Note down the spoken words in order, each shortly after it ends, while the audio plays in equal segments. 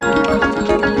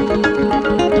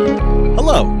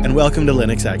and welcome to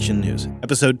Linux Action News,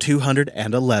 episode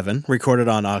 211, recorded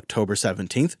on October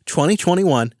 17th,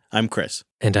 2021. I'm Chris.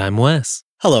 And I'm Wes.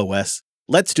 Hello, Wes.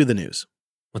 Let's do the news.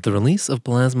 With the release of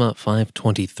Plasma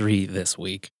 523 this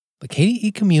week, the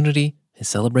KDE community is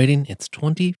celebrating its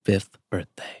 25th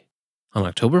birthday. On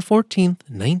October 14th,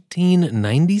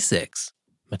 1996,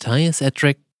 Matthias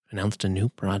Ettrich announced a new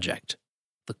project,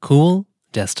 the Cool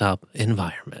Desktop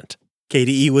Environment.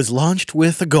 KDE was launched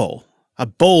with a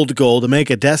bold goal to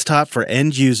make a desktop for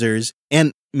end users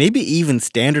and maybe even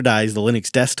standardize the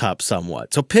Linux desktop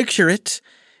somewhat. So picture it.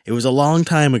 It was a long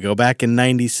time ago, back in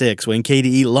 96, when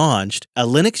KDE launched. A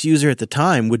Linux user at the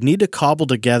time would need to cobble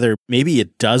together maybe a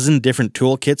dozen different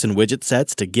toolkits and widget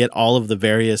sets to get all of the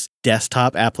various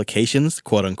desktop applications,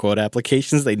 quote-unquote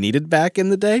applications they needed back in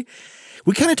the day.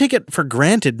 We kind of take it for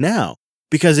granted now,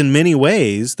 because in many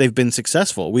ways, they've been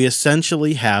successful. We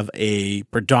essentially have a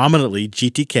predominantly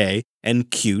GTK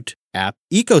and Qt app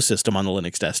ecosystem on the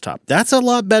Linux desktop. That's a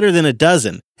lot better than a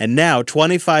dozen. And now,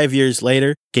 25 years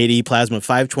later, KDE Plasma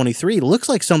 523 looks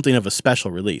like something of a special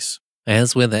release.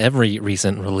 As with every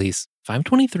recent release,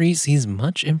 523 sees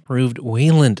much improved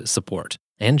Wayland support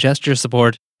and gesture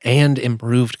support and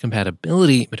improved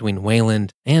compatibility between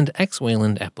Wayland and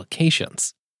ex-Wayland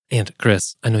applications. And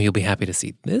Chris, I know you'll be happy to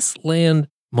see this land.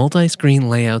 Multi-screen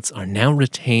layouts are now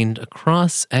retained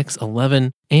across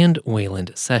X11 and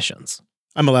Wayland sessions.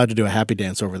 I'm allowed to do a happy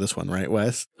dance over this one, right,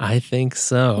 Wes? I think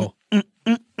so.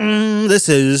 This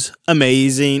is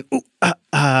amazing.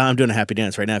 I'm doing a happy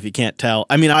dance right now, if you can't tell.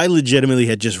 I mean, I legitimately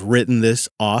had just written this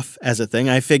off as a thing.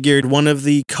 I figured one of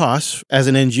the costs as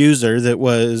an end user that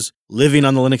was living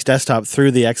on the Linux desktop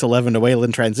through the X11 to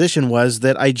Wayland transition was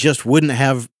that I just wouldn't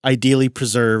have ideally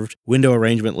preserved window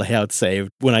arrangement layout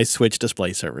saved when I switched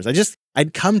display servers.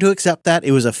 I'd come to accept that.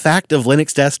 It was a fact of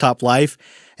Linux desktop life,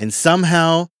 and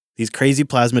somehow these crazy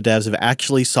Plasma devs have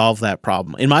actually solved that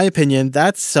problem. In my opinion,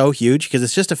 that's so huge because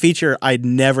it's just a feature I'd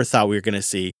never thought we were going to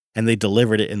see, and they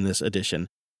delivered it in this edition.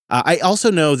 I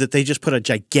also know that they just put a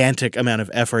gigantic amount of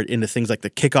effort into things like the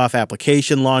Kickoff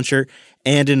application launcher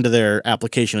and into their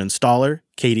application installer,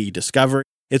 KDE Discover.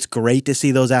 It's great to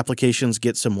see those applications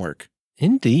get some work.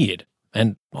 Indeed.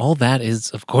 And all that is,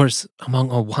 of course, among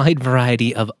a wide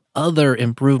variety of other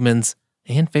improvements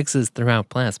and fixes throughout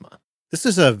Plasma. This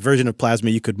is a version of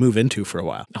Plasma you could move into for a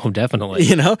while. Oh, definitely.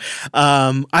 You know,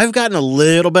 I've gotten a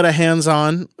little bit of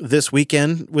hands-on this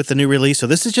weekend with the new release, so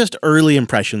this is just early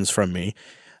impressions from me.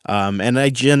 And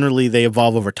they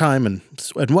evolve over time and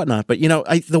whatnot. But, you know,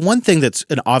 the one thing that's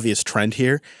an obvious trend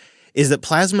here is that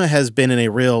Plasma has been in a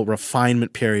real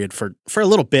refinement period for a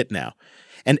little bit now.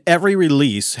 And every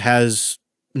release has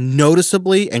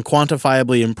noticeably and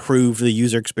quantifiably improved the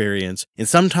user experience in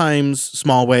sometimes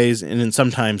small ways and in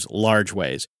sometimes large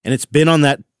ways. And it's been on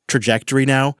that trajectory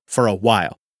now for a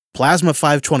while. Plasma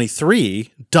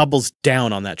 523 doubles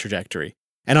down on that trajectory.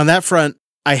 And on that front,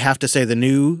 I have to say the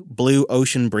new Blue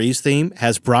Ocean Breeze theme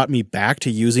has brought me back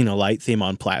to using a light theme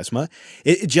on Plasma.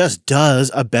 It just does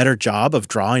a better job of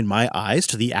drawing my eyes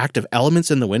to the active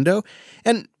elements in the window,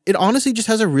 and it honestly just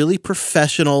has a really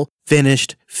professional,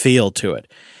 finished feel to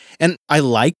it. And I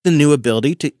like the new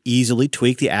ability to easily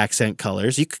tweak the accent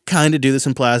colors. You could kind of do this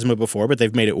in Plasma before, but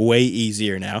they've made it way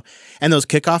easier now. And those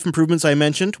kickoff improvements I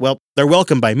mentioned, well, they're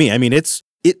welcome by me. I mean, it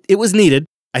was needed.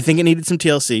 I think it needed some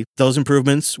TLC. Those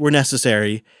improvements were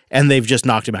necessary, and they've just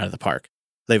knocked him out of the park.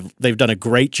 They've done a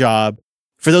great job.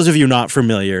 For those of you not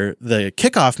familiar, the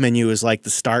kickoff menu is like the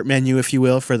start menu, if you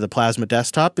will, for the Plasma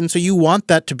desktop. And so you want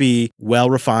that to be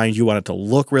well-refined. You want it to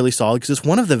look really solid because it's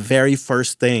one of the very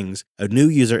first things a new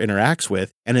user interacts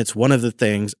with. And it's one of the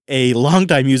things a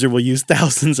longtime user will use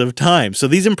thousands of times. So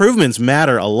these improvements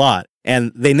matter a lot.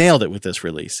 And they nailed it with this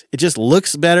release. It just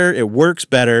looks better, it works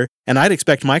better, and I'd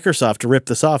expect Microsoft to rip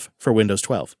this off for Windows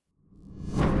 12.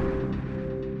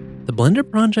 The Blender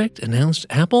project announced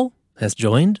Apple has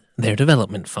joined their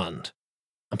development fund.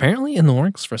 Apparently in the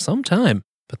works for some time,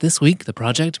 but this week the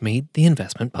project made the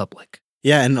investment public.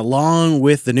 Yeah, and along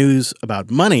with the news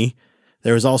about money,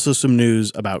 there was also some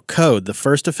news about code. The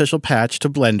first official patch to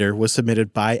Blender was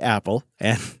submitted by Apple,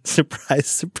 and surprise,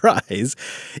 surprise,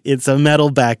 it's a metal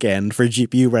backend for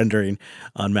GPU rendering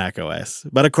on macOS.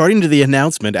 But according to the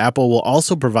announcement, Apple will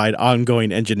also provide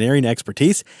ongoing engineering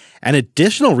expertise and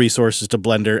additional resources to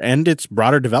Blender and its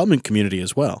broader development community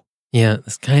as well. Yeah,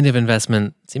 this kind of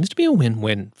investment seems to be a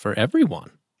win-win for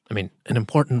everyone. I mean, an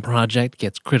important project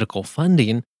gets critical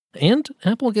funding, and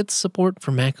Apple gets support for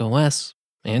macOS,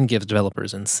 and gives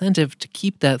developers incentive to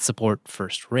keep that support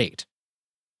first rate.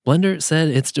 Blender said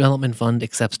its development fund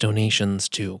accepts donations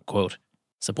to, quote,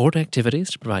 support activities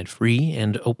to provide free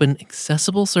and open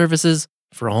accessible services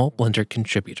for all Blender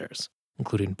contributors,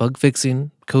 including bug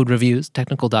fixing, code reviews,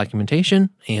 technical documentation,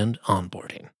 and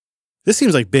onboarding. This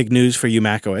seems like big news for you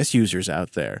macOS users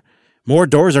out there. More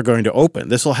doors are going to open.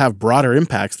 This will have broader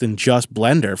impacts than just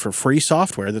Blender for free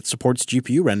software that supports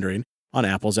GPU rendering on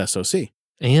Apple's SoC.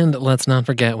 And let's not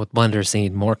forget, with Blender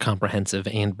seeing more comprehensive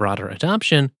and broader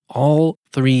adoption, all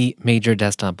 3 major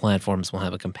desktop platforms will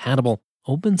have a compatible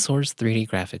open source 3D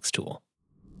graphics tool.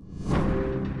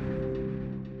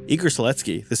 Igor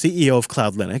Seletsky, the CEO of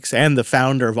Cloud Linux and the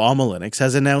founder of Alma Linux,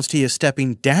 has announced he is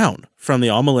stepping down from the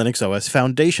Alma Linux OS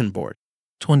Foundation Board.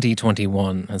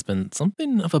 2021 has been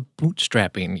something of a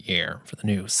bootstrapping year for the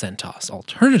new CentOS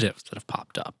alternatives that have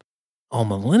popped up.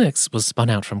 Alma Linux was spun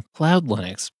out from Cloud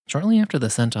Linux shortly after the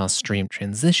CentOS Stream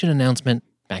transition announcement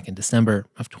back in December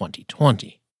of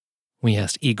 2020. We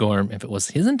asked Igor if it was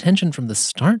his intention from the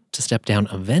start to step down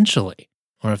eventually,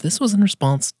 or if this was in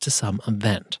response to some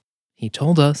event. He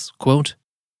told us, quote,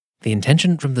 "The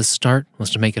intention from the start was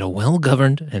to make it a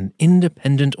well-governed and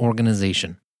independent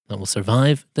organization that will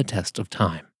survive the test of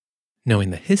time. Knowing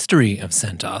the history of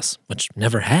CentOS, which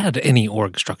never had any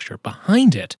org structure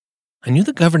behind it, I knew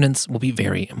the governance will be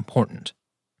very important.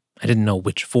 I didn't know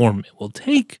which form it will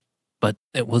take, but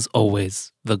it was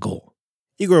always the goal."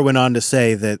 Igor went on to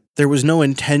say that there was no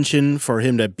intention for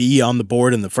him to be on the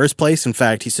board in the first place. In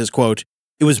fact, he says, quote,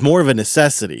 "It was more of a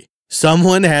necessity.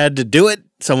 Someone had to do it.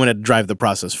 Someone had to drive the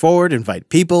process forward, invite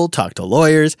people, talk to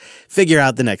lawyers, figure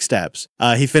out the next steps."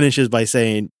 He finishes by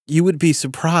saying, "You would be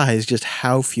surprised just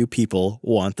how few people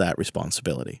want that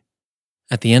responsibility."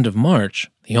 At the end of March,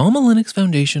 the Alma Linux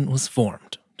Foundation was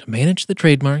formed to manage the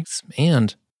trademarks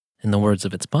and, in the words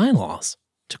of its bylaws,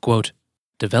 to, quote,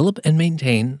 "develop and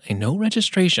maintain a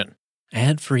no-registration,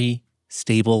 ad-free,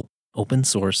 stable,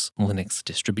 open-source Linux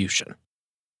distribution."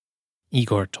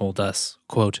 Igor told us,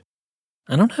 quote,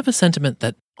 "I don't have a sentiment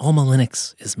that Alma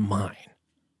Linux is mine.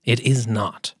 It is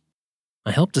not.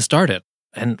 I helped to start it,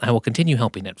 and I will continue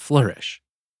helping it flourish.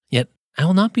 Yet I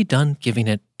will not be done giving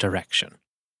it direction.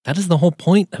 That is the whole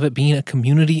point of it being a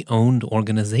community-owned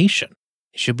organization.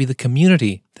 It should be the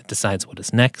community that decides what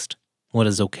is next, what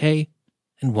is okay,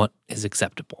 and what is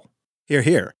acceptable." Hear,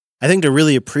 hear. I think to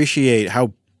really appreciate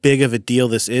how big of a deal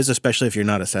this is, especially if you're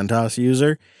not a CentOS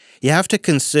user, you have to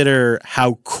consider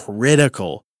how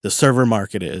critical the server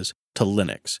market is to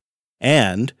Linux,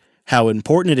 and how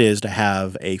important it is to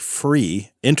have a free,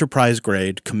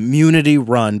 enterprise-grade,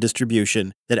 community-run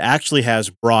distribution that actually has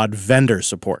broad vendor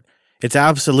support. It's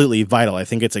absolutely vital. I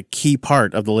think it's a key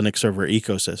part of the Linux server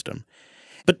ecosystem.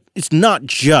 But it's not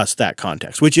just that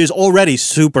context, which is already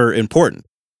super important,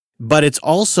 but it's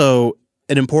also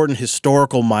an important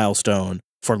historical milestone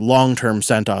for long-term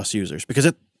CentOS users, because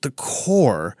at the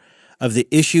core of the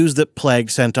issues that plagued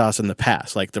CentOS in the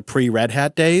past, like the pre-Red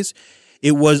Hat days,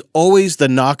 it was always the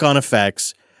knock-on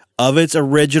effects of its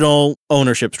original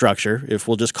ownership structure, if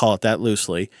we'll just call it that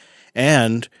loosely,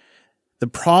 and the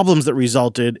problems that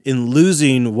resulted in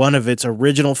losing one of its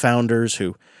original founders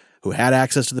who had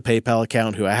access to the PayPal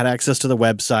account, who had access to the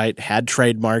website, had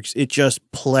trademarks. It just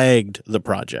plagued the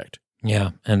project.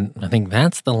 Yeah, and I think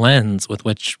that's the lens with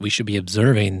which we should be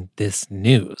observing this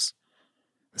news.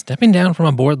 Stepping down from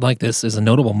a board like this is a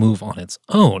notable move on its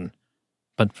own,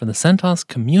 but for the CentOS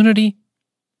community,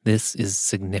 this is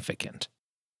significant.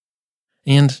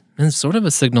 And it's sort of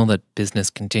a signal that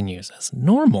business continues as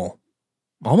normal.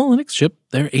 Alma Linux shipped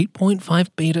their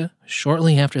 8.5 beta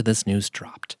shortly after this news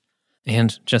dropped,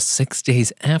 and just 6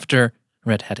 days after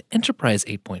Red Hat Enterprise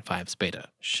 8.5's beta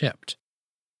shipped.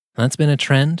 That's been a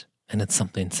trend, and it's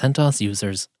something CentOS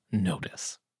users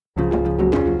notice.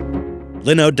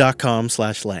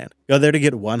 Linode.com/LAN. Go there to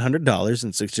get $100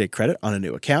 in 60-day credit on a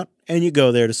new account, and you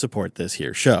go there to support this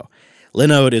here show.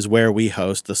 Linode is where we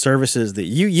host the services that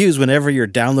you use whenever you're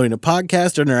downloading a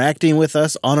podcast or interacting with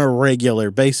us on a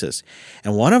regular basis.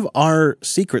 And one of our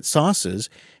secret sauces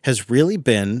has really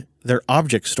been their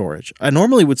object storage. I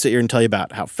normally would sit here and tell you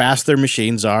about how fast their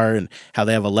machines are and how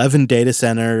they have 11 data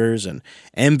centers and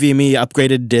NVMe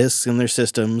upgraded disks in their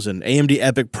systems and AMD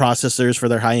EPYC processors for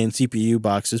their high-end CPU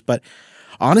boxes, but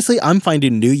honestly, I'm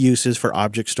finding new uses for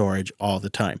object storage all the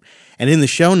time. And in the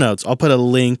show notes, I'll put a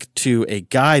link to a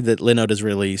guide that Linode has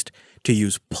released to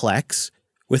use Plex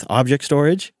with object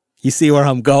storage. You see where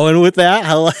I'm going with that?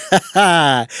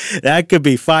 That could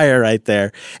be fire right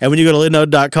there. And when you go to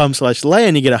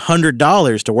linode.com/LAN, you get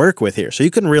 $100 to work with here. So you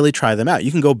can really try them out.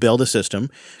 You can go build a system,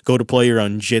 go deploy your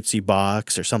own Jitsi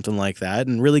box or something like that,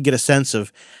 and really get a sense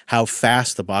of how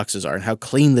fast the boxes are and how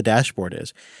clean the dashboard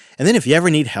is. And then if you ever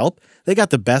need help, they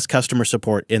got the best customer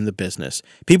support in the business.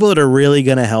 People that are really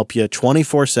going to help you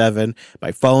 24/7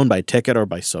 by phone, by ticket, or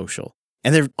by social.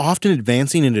 And they're often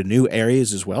advancing into new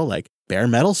areas as well, like bare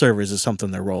metal servers is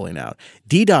something they're rolling out,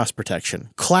 DDoS protection,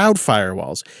 cloud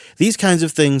firewalls, these kinds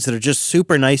of things that are just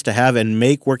super nice to have and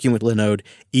make working with Linode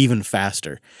even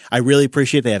faster. I really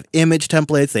appreciate they have image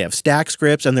templates, they have stack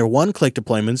scripts, and their one-click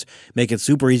deployments make it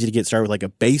super easy to get started with like a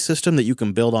base system that you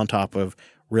can build on top of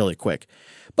really quick.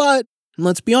 But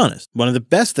let's be honest, one of the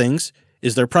best things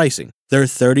is their pricing. They're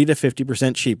 30 to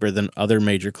 50% cheaper than other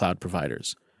major cloud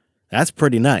providers. That's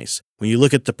pretty nice. When you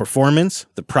look at the performance,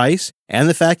 the price, and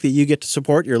the fact that you get to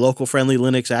support your local friendly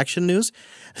Linux Action News,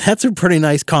 that's a pretty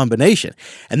nice combination.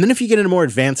 And then if you get into more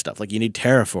advanced stuff, like you need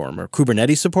Terraform or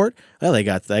Kubernetes support, well, they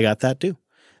got that too.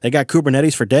 They got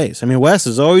Kubernetes for days. I mean, Wes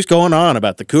is always going on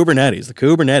about the Kubernetes,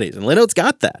 and Linode's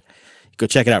got that. Go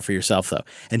check it out for yourself, though,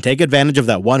 and take advantage of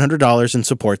that $100 and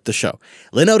support the show.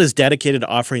 Linode is dedicated to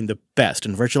offering the best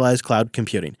in virtualized cloud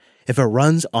computing. If it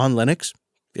runs on Linux,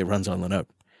 it runs on Linode.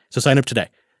 So sign up today.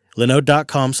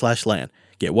 Linode.com/LAN.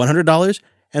 Get $100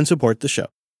 and support the show.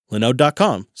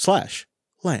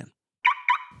 Linode.com/LAN.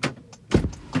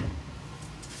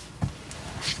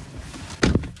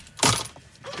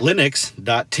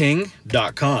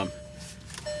 Linux.ting.com.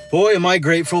 Boy, am I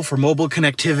grateful for mobile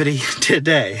connectivity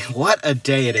today. What a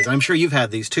day it is. I'm sure you've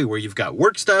had these too, where you've got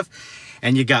work stuff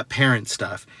and you got parent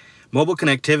stuff. Mobile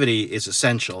connectivity is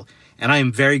essential, and I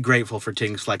am very grateful for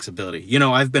Ting's flexibility. You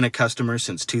know, I've been a customer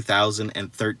since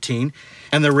 2013,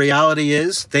 and the reality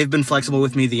is they've been flexible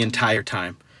with me the entire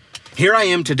time. Here I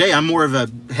am today. I'm more of a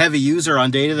heavy user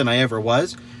on data than I ever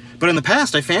was, but in the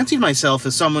past, I fancied myself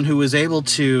as someone who was able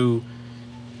to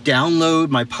download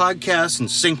my podcasts and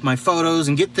sync my photos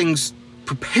and get things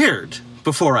prepared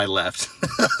before I left.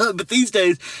 But these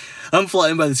days, I'm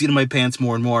flying by the seat of my pants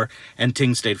more and more, and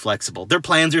Ting stayed flexible. Their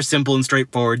plans are simple and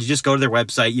straightforward. You just go to their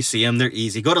website, you see them, they're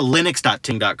easy. Go to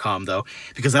linux.ting.com, though,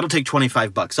 because that'll take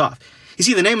 $25 off. You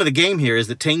see, the name of the game here is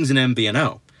that Ting's an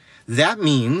MVNO. That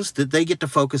means that they get to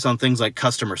focus on things like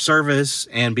customer service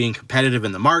and being competitive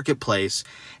in the marketplace,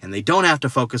 and they don't have to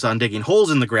focus on digging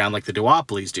holes in the ground like the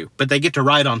duopolies do, but they get to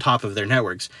ride on top of their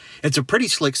networks. It's a pretty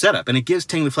slick setup, and it gives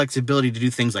Ting the flexibility to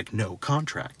do things like no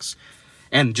contracts,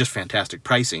 and just fantastic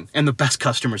pricing, and the best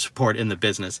customer support in the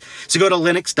business. So go to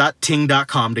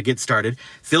linux.ting.com to get started.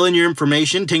 Fill in your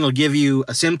information. Ting will give you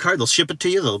a SIM card. They'll ship it to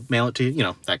you. They'll mail it to you, you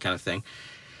know, that kind of thing.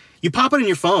 You pop it in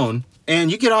your phone,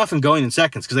 and you get off and going in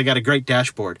seconds because they got a great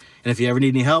dashboard. And if you ever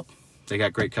need any help, they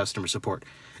got great customer support.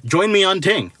 Join me on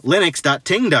Ting,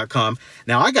 linux.ting.com.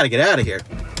 Now I got to get out of here.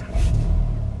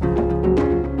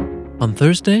 On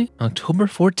Thursday, October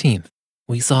 14th,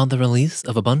 we saw the release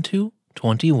of Ubuntu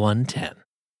 21.10,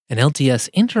 an LTS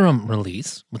interim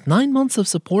release with 9 months of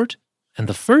support and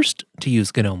the first to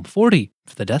use GNOME 40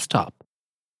 for the desktop.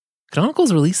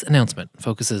 Canonical's release announcement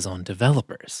focuses on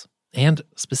developers, and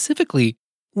specifically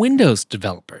Windows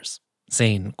developers,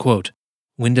 saying, quote,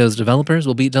 Windows developers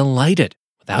will be delighted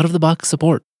with out-of-the-box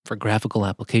support for graphical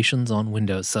applications on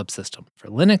Windows subsystem for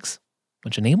Linux,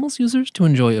 which enables users to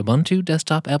enjoy Ubuntu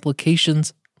desktop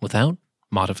applications without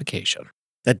modification.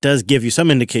 That does give you some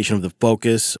indication of the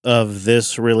focus of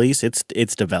this release.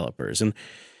 It's developers. And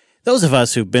those of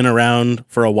us who've been around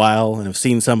for a while and have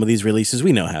seen some of these releases,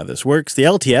 we know how this works. The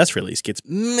LTS release gets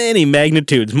many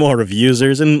magnitudes more of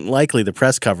users and likely the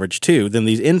press coverage too than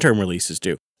these interim releases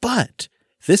do. But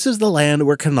this is the land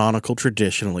where Canonical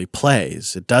traditionally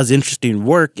plays. It does interesting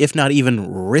work, if not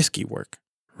even risky work.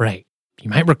 Right. You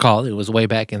might recall it was way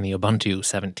back in the Ubuntu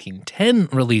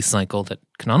 17.10 release cycle that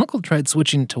Canonical tried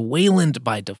switching to Wayland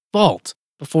by default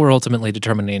before ultimately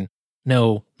determining,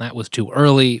 no, that was too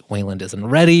early, Wayland isn't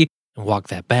ready, and walked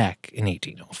that back in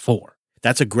 1804.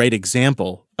 That's a great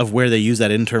example of where they use that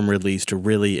interim release to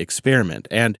really experiment.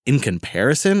 And in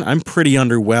comparison, I'm pretty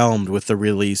underwhelmed with the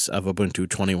release of Ubuntu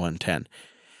 21.10.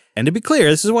 And to be clear,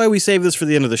 this is why we saved this for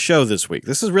the end of the show this week.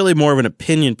 This is really more of an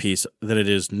opinion piece than it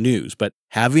is news. But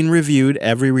having reviewed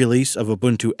every release of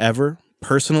Ubuntu ever,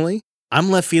 personally,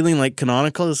 I'm left feeling like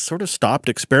Canonical has sort of stopped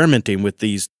experimenting with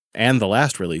these and the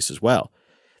last release as well.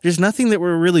 There's nothing that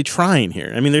we're really trying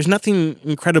here. I mean, there's nothing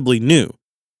incredibly new.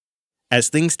 As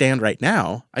things stand right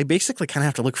now, I basically kind of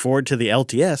have to look forward to the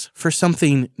LTS for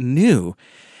something new.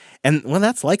 And, well,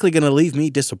 that's likely going to leave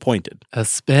me disappointed.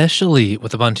 Especially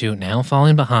with Ubuntu now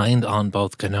falling behind on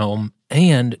both GNOME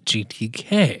and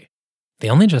GTK. They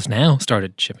only just now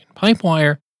started shipping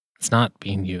Pipewire. It's not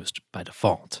being used by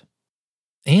default.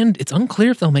 And it's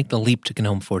unclear if they'll make the leap to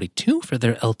GNOME 42 for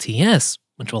their LTS,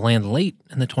 which will land late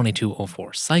in the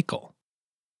 2204 cycle.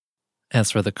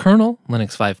 As for the kernel,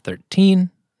 Linux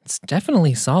 5.13, it's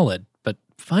definitely solid, but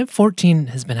 5.14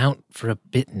 has been out for a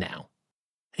bit now.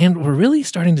 And we're really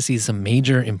starting to see some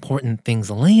major important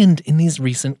things land in these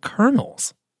recent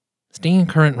kernels. Staying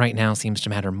current right now seems to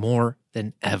matter more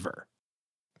than ever,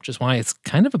 which is why it's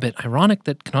kind of a bit ironic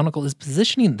that Canonical is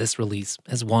positioning this release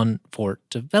as one for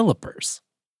developers.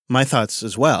 My thoughts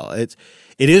as well. It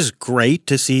is great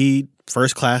to see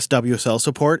first-class WSL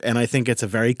support, and I think it's a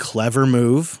very clever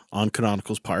move on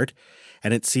Canonical's part,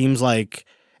 and it seems like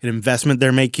an investment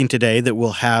they're making today that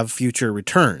will have future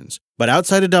returns. But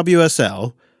outside of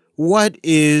WSL, what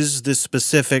is the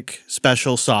specific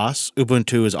special sauce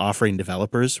Ubuntu is offering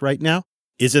developers right now?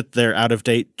 Is it their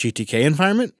out-of-date GTK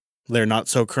environment, their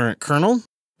not-so-current kernel?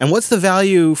 And what's the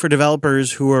value for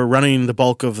developers who are running the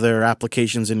bulk of their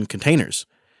applications in containers?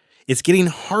 It's getting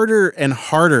harder and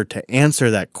harder to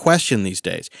answer that question these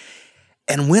days.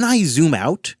 And when I zoom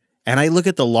out and I look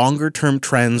at the longer-term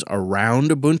trends around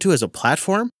Ubuntu as a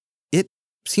platform, it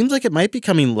seems like it might be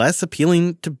becoming less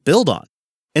appealing to build on.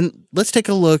 And let's take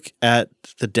a look at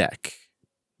the deck.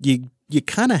 You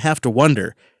kind of have to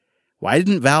wonder, why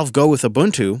didn't Valve go with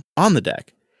Ubuntu on the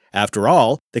deck? After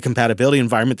all, the compatibility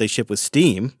environment they ship with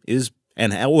Steam is,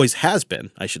 and always has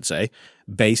been, I should say,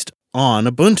 based on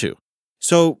Ubuntu.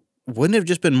 So wouldn't it have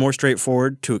just been more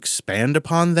straightforward to expand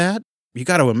upon that? You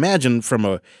got to imagine from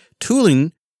a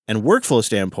tooling and workflow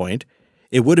standpoint,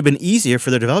 it would have been easier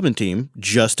for the development team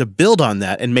just to build on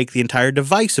that and make the entire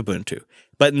device Ubuntu.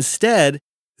 But instead,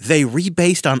 they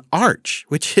rebased on Arch,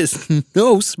 which is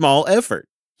no small effort.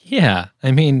 Yeah,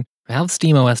 I mean, Valve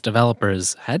SteamOS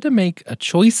developers had to make a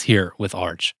choice here with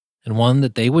Arch, and one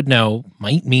that they would know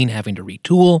might mean having to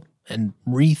retool and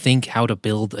rethink how to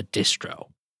build a distro.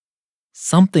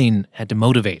 Something had to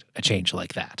motivate a change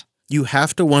like that. You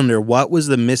have to wonder what was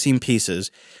the missing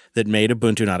pieces that made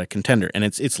Ubuntu not a contender, and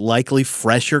it's likely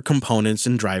fresher components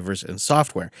and drivers and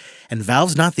software. And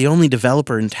Valve's not the only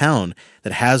developer in town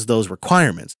that has those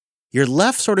requirements. You're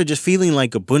left sort of just feeling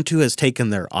like Ubuntu has taken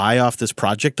their eye off this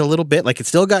project a little bit, like it's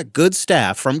still got good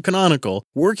staff from Canonical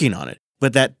working on it,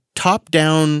 but that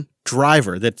top-down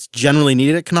driver that's generally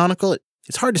needed at Canonical,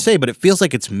 it's hard to say, but it feels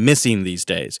like it's missing these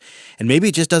days. And maybe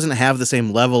it just doesn't have the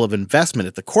same level of investment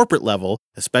at the corporate level,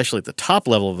 especially at the top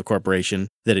level of the corporation,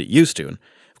 that it used to. And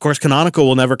of course, Canonical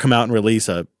will never come out and release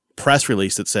a press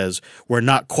release that says we're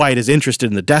not quite as interested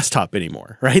in the desktop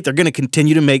anymore, right? They're going to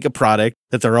continue to make a product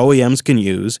that their OEMs can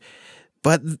use,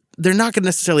 but they're not going to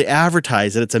necessarily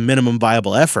advertise that it's a minimum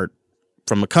viable effort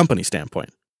from a company standpoint.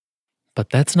 But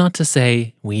that's not to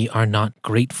say we are not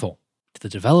grateful to the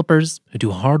developers who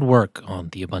do hard work on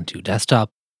the Ubuntu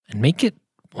desktop and make it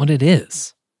what it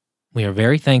is. We are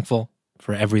very thankful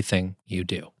for everything you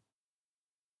do.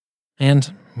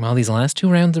 And while these last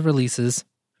two rounds of releases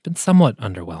have been somewhat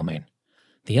underwhelming,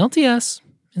 the LTS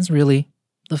is really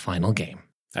the final game.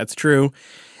 That's true.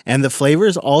 And the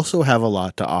flavors also have a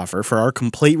lot to offer. For our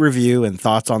complete review and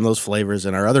thoughts on those flavors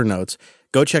and our other notes,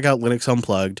 go check out Linux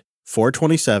Unplugged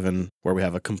 427, where we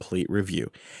have a complete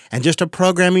review. And just a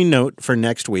programming note for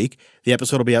next week, the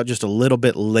episode will be out just a little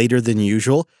bit later than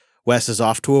usual. Wes is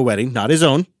off to a wedding, not his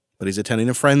own, but he's attending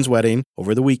a friend's wedding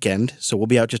over the weekend, so we'll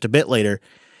be out just a bit later.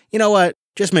 You know what?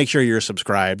 Just make sure you're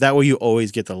subscribed. That way you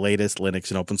always get the latest Linux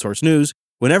and open source news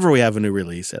whenever we have a new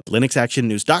release at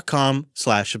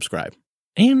linuxactionnews.com/subscribe.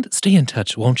 And stay in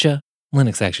touch, won't you?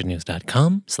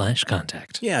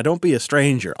 linuxactionnews.com/contact. Yeah, don't be a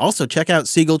stranger. Also, check out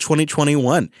Siegel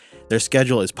 2021. Their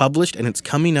schedule is published and it's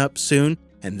coming up soon.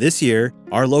 And this year,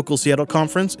 our local Seattle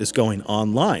conference is going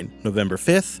online, November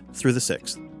 5th through the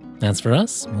 6th. As for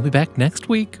us, we'll be back next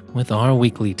week with our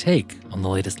weekly take on the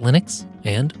latest Linux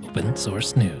and open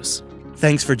source news.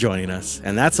 Thanks for joining us.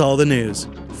 And that's all the news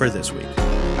for this week.